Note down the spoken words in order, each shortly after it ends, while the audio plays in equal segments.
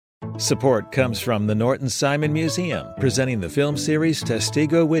Support comes from the Norton Simon Museum, presenting the film series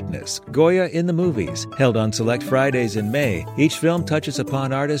Testigo Witness, Goya in the Movies. Held on select Fridays in May, each film touches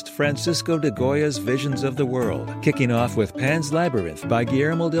upon artist Francisco de Goya's visions of the world, kicking off with Pan's Labyrinth by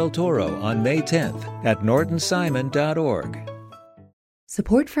Guillermo del Toro on May 10th at nortonsimon.org.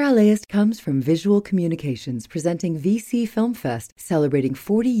 Support for LAist comes from Visual Communications, presenting VC Film Fest, celebrating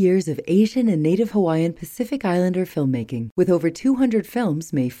 40 years of Asian and Native Hawaiian Pacific Islander filmmaking, with over 200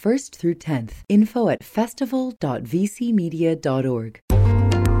 films May 1st through 10th. Info at festival.vcmedia.org.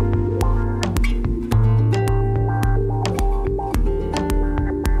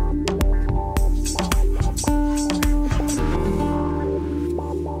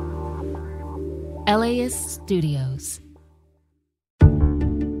 LAist Studios.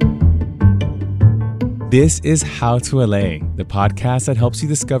 This is How to LA, the podcast that helps you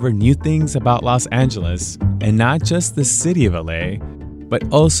discover new things about Los Angeles, and not just the city of LA, but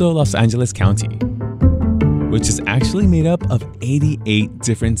also Los Angeles County, which is actually made up of 88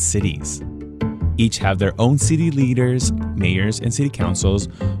 different cities. Each have their own city leaders, mayors, and city councils,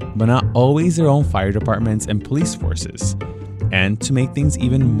 but not always their own fire departments and police forces. And to make things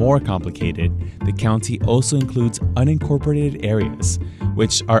even more complicated, the county also includes unincorporated areas,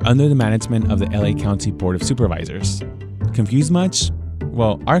 which are under the management of the LA County Board of Supervisors. Confused much?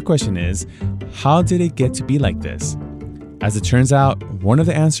 Well, our question is, how did it get to be like this? As it turns out, one of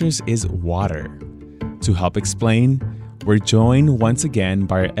the answers is water. To help explain, we're joined once again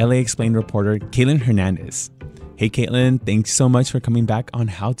by our LA Explained reporter, Caitlin Hernandez. Hey, Caitlin, thanks so much for coming back on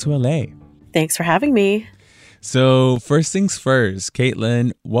How to LA. Thanks for having me. So first things first,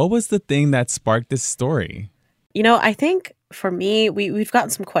 Caitlin, what was the thing that sparked this story? You know, I think for me, we've gotten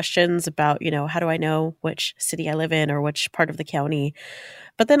some questions about, how do I know which city I live in or which part of the county?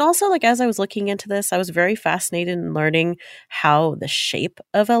 But then also, as I was looking into this, I was very fascinated in learning how the shape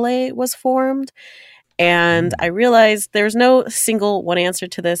of LA was formed. And I realized there's no single one answer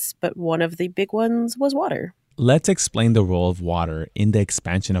to this, but one of the big ones was water. Let's explain the role of water in the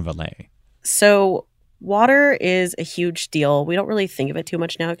expansion of LA. So water is a huge deal. We don't really think of it too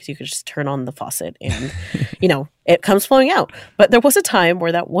much now because you could just turn on the faucet and, it comes flowing out. But there was a time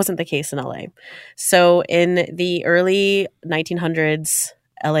where that wasn't the case in LA. So in the early 1900s,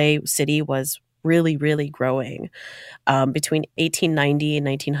 LA City was really, really growing. Between 1890 and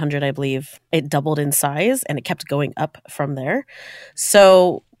 1900, I believe, it doubled in size and it kept going up from there.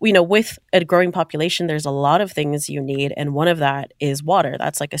 So with a growing population, there's a lot of things you need. And one of that is water.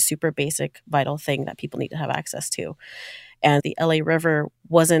 That's like a super basic, vital thing that people need to have access to. And the LA River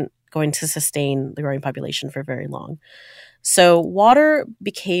wasn't going to sustain the growing population for very long. So water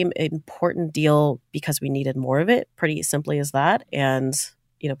became an important deal because we needed more of it, pretty simply as that. And,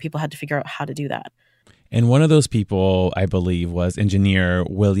 people had to figure out how to do that. And one of those people, I believe, was engineer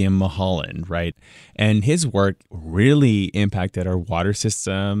William Mulholland, right? And his work really impacted our water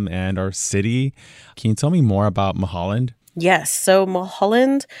system and our city. Can you tell me more about Mulholland? Yes. So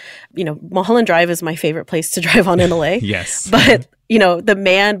Mulholland Drive is my favorite place to drive on in LA. Yes. But, the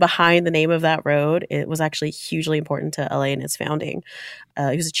man behind the name of that road, it was actually hugely important to LA and its founding.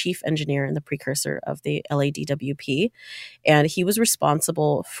 He was a chief engineer and the precursor of the LADWP. And he was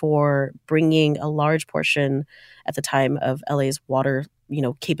responsible for bringing a large portion at the time of LA's water,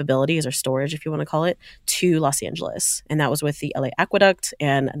 capabilities or storage, if you want to call it, to Los Angeles. And that was with the LA Aqueduct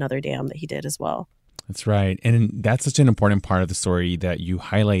and another dam that he did as well. That's right. And that's such an important part of the story that you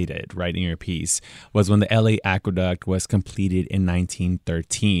highlighted, right, in your piece, was when the LA Aqueduct was completed in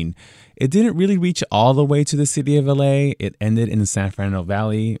 1913. It didn't really reach all the way to the city of LA. It ended in the San Fernando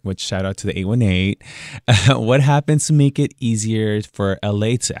Valley, which shout out to the 818. What happened to make it easier for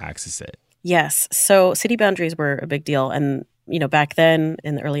LA to access it? Yes. So city boundaries were a big deal. And back then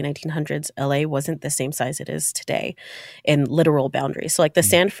in the early 1900s, LA wasn't the same size it is today in literal boundaries. So the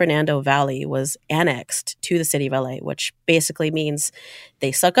San Fernando Valley was annexed to the city of LA, which basically means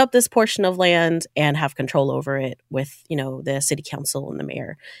they suck up this portion of land and have control over it with, the city council and the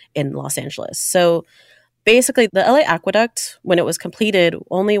mayor in Los Angeles. So basically, the LA Aqueduct, when it was completed,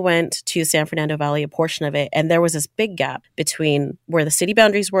 only went to San Fernando Valley, a portion of it. And there was this big gap between where the city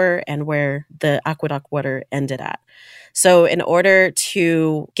boundaries were and where the aqueduct water ended at. So in order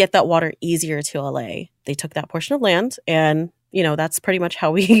to get that water easier to LA, they took that portion of land and, that's pretty much how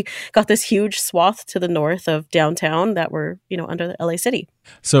we got this huge swath to the north of downtown that were, under the LA City.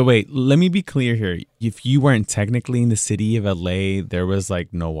 So wait, let me be clear here. If you weren't technically in the city of LA, there was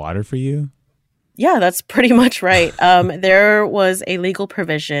no water for you? Yeah, that's pretty much right. There was a legal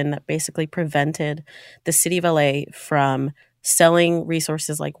provision that basically prevented the city of LA from selling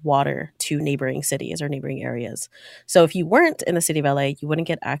resources like water to neighboring cities or neighboring areas. So if you weren't in the city of LA, you wouldn't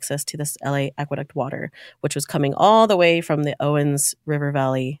get access to this LA aqueduct water, which was coming all the way from the Owens River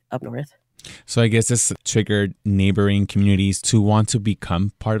Valley up north. So I guess this triggered neighboring communities to want to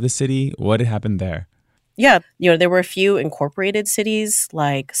become part of the city. What had happened there? Yeah, there were a few incorporated cities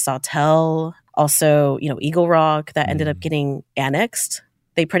like Sawtell, also, Eagle Rock that ended up getting annexed.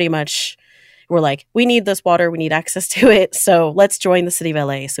 They pretty much were like, we need this water, we need access to it, so let's join the city of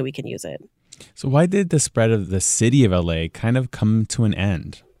LA so we can use it. So why did the spread of the city of LA kind of come to an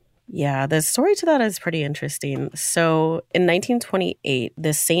end? Yeah, the story to that is pretty interesting. So in 1928,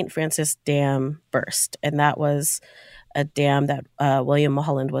 the St. Francis Dam burst, and that was a dam that William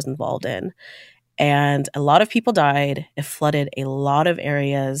Mulholland was involved in. And a lot of people died. It flooded a lot of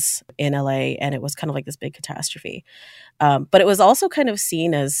areas in LA, and it was kind of like this big catastrophe. But it was also kind of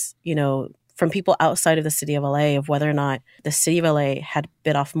seen as, from people outside of the city of LA, of whether or not the city of LA had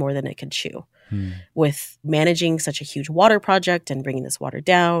bit off more than it could chew with managing such a huge water project and bringing this water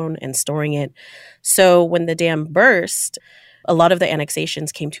down and storing it. So when the dam burst, a lot of the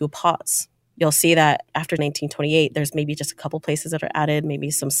annexations came to a pause. You'll see that after 1928, there's maybe just a couple places that are added,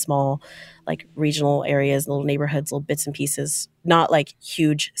 maybe some small like regional areas, little neighborhoods, little bits and pieces, not like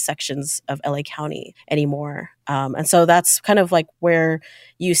huge sections of LA County anymore. And so that's kind of like where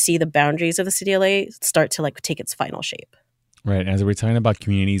you see the boundaries of the city of LA start to like take its final shape. Right. As we're talking about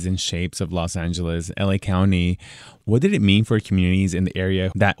communities and shapes of Los Angeles, LA County, what did it mean for communities in the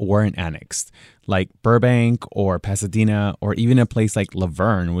area that weren't annexed? Like Burbank or Pasadena, or even a place like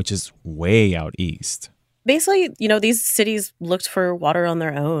Laverne, which is way out east. Basically, these cities looked for water on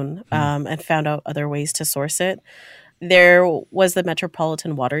their own and found out other ways to source it. There was the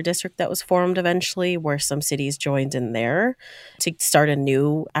Metropolitan Water District that was formed eventually, where some cities joined in there to start a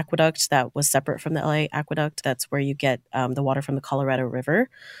new aqueduct that was separate from the LA aqueduct. That's where you get the water from the Colorado River.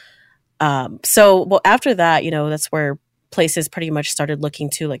 So after that, that's where places pretty much started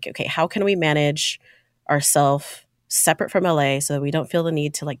looking to like, okay, how can we manage ourselves separate from LA so that we don't feel the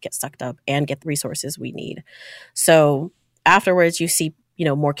need to like get sucked up and get the resources we need. So afterwards, you see,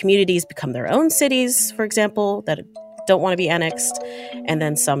 more communities become their own cities, for example, that don't want to be annexed, and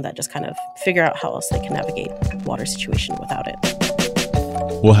then some that just kind of figure out how else they can navigate water situation without it.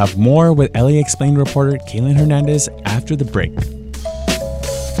 We'll have more with LA Explained reporter Kaylin Hernandez after the break.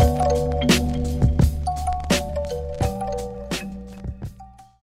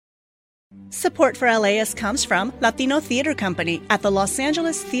 Support for LAist comes from Latino Theater Company at the Los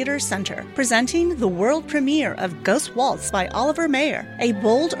Angeles Theater Center, presenting the world premiere of Ghost Waltz by Oliver Mayer, a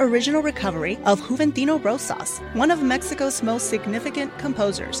bold original recovery of Juventino Rosas, one of Mexico's most significant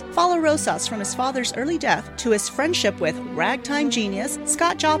composers. Follow Rosas from his father's early death to his friendship with ragtime genius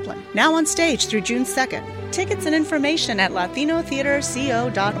Scott Joplin, now on stage through June 2nd. Tickets and information at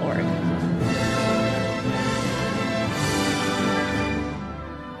latinotheaterco.org.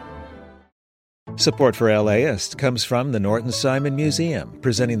 Support for LAist comes from the Norton Simon Museum,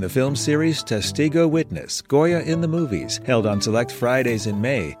 presenting the film series Testigo Witness, Goya in the Movies, held on select Fridays in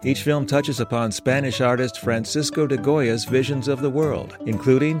May. Each film touches upon Spanish artist Francisco de Goya's visions of the world,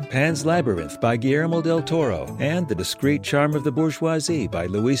 including Pan's Labyrinth by Guillermo del Toro and The Discreet Charm of the Bourgeoisie by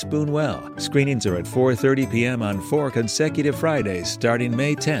Luis Buñuel. Screenings are at 4:30 p.m. on 4 consecutive Fridays starting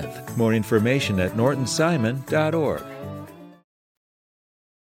May 10th. More information at nortonsimon.org.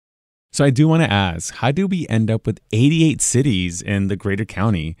 So I do want to ask, how do we end up with 88 cities in the greater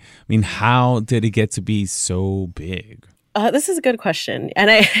county? I mean, how did it get to be so big? This is a good question.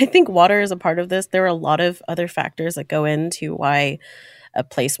 And I think water is a part of this. There are a lot of other factors that go into why a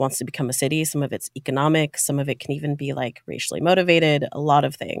place wants to become a city. Some of it's economic. Some of it can even be like racially motivated, a lot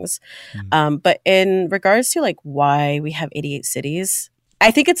of things. But in regards to like why we have 88 cities,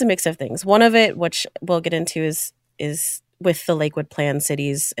 I think it's a mix of things. One of it, which we'll get into, is with the Lakewood Plan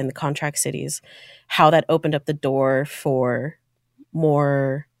cities and the contract cities, how that opened up the door for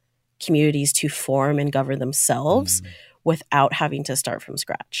more communities to form and govern themselves without having to start from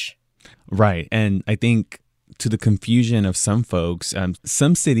scratch. Right. And I think to the confusion of some folks,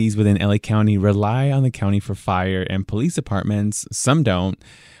 some cities within LA County rely on the county for fire and police departments. Some don't.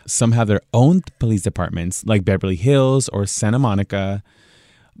 Some have their own police departments like Beverly Hills or Santa Monica.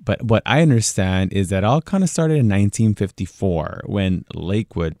 But what I understand is that all kind of started in 1954 when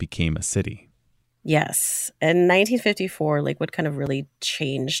Lakewood became a city. Yes. In 1954, Lakewood kind of really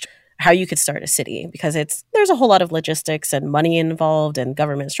changed how you could start a city because there's a whole lot of logistics and money involved and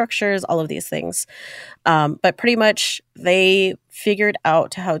government structures, all of these things. But pretty much they figured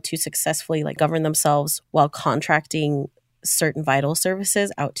out how to successfully govern themselves while contracting certain vital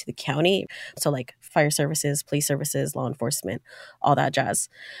services out to the county. So fire services, police services, law enforcement, all that jazz.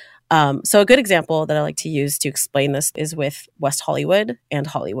 So a good example that I like to use to explain this is with West Hollywood and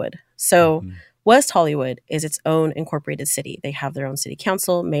Hollywood. So West Hollywood is its own incorporated city. They have their own city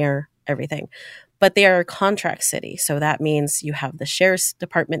council, mayor, everything. But they are a contract city. So that means you have the sheriff's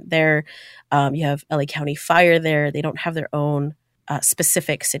department there. You have LA County Fire there. They don't have their own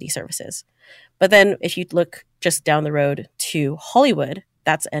specific city services. But then if you look just down the road to Hollywood,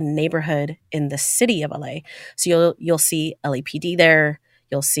 that's a neighborhood in the city of LA. So you'll see LAPD there.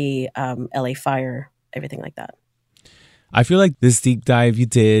 You'll see LA Fire, everything like that. I feel like this deep dive you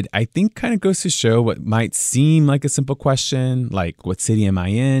did, I think kind of goes to show what might seem like a simple question, like what city am I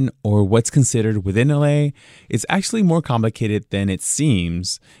in or what's considered within LA. It's actually more complicated than it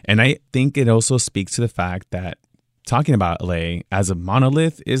seems. And I think it also speaks to the fact that talking about LA as a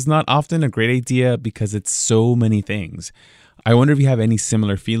monolith is not often a great idea because it's so many things. I wonder if you have any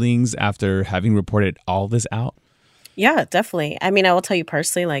similar feelings after having reported all this out? Yeah, definitely. I mean, I will tell you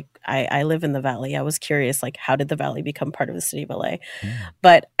personally, like I live in the Valley. I was curious, like, how did the Valley become part of the city of LA?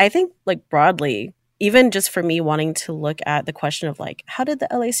 But I think, like, broadly, even just for me wanting to look at the question of, like, how did the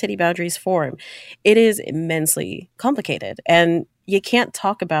LA city boundaries form? It is immensely complicated. And you can't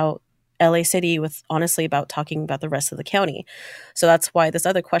talk about LA City with honestly about talking about the rest of the county. So that's why this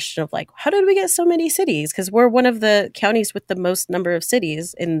other question of, like, how did we get so many cities? Because we're one of the counties with the most number of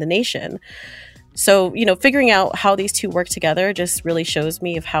cities in the nation. So, you know, figuring out how these two work together just really shows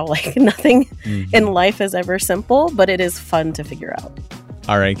me of how, like, nothing in life is ever simple, but it is fun to figure out.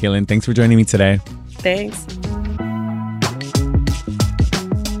 All right, Kaylin, thanks for joining me today. Thanks.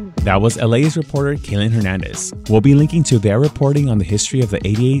 That was LA's reporter Kaylin Hernandez. We'll be linking to their reporting on the history of the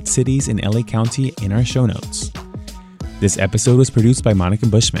 88 cities in LA County in our show notes. This episode was produced by Monica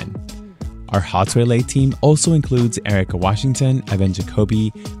Bushman. Our How to LA team also includes Erica Washington, Evan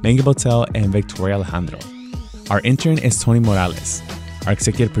Jacoby, Menga Botel, and Victoria Alejandro. Our intern is Tony Morales. Our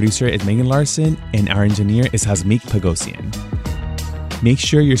executive producer is Megan Larson, and our engineer is Hasmik Pagosian. Make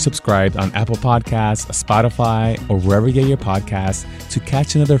sure you're subscribed on Apple Podcasts, Spotify, or wherever you get your podcasts to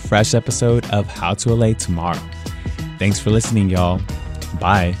catch another fresh episode of How to LA tomorrow. Thanks for listening, y'all.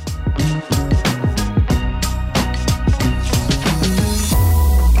 Bye.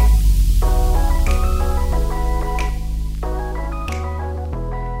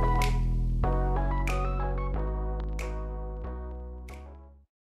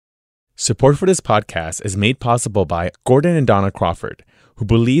 Support for this podcast is made possible by Gordon and Donna Crawford, who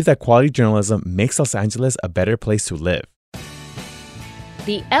believe that quality journalism makes Los Angeles a better place to live.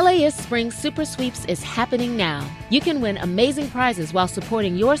 The LAist Spring Super Sweeps is happening now. You can win amazing prizes while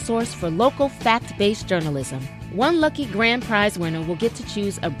supporting your source for local fact-based journalism. One lucky grand prize winner will get to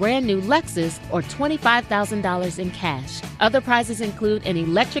choose a brand new Lexus or $25,000 in cash. Other prizes include an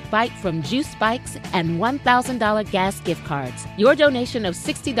electric bike from Juice Bikes and $1,000 gas gift cards. Your donation of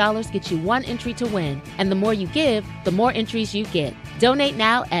 $60 gets you one entry to win, and the more you give, the more entries you get. Donate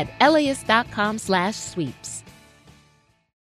now at LAist.com/sweeps.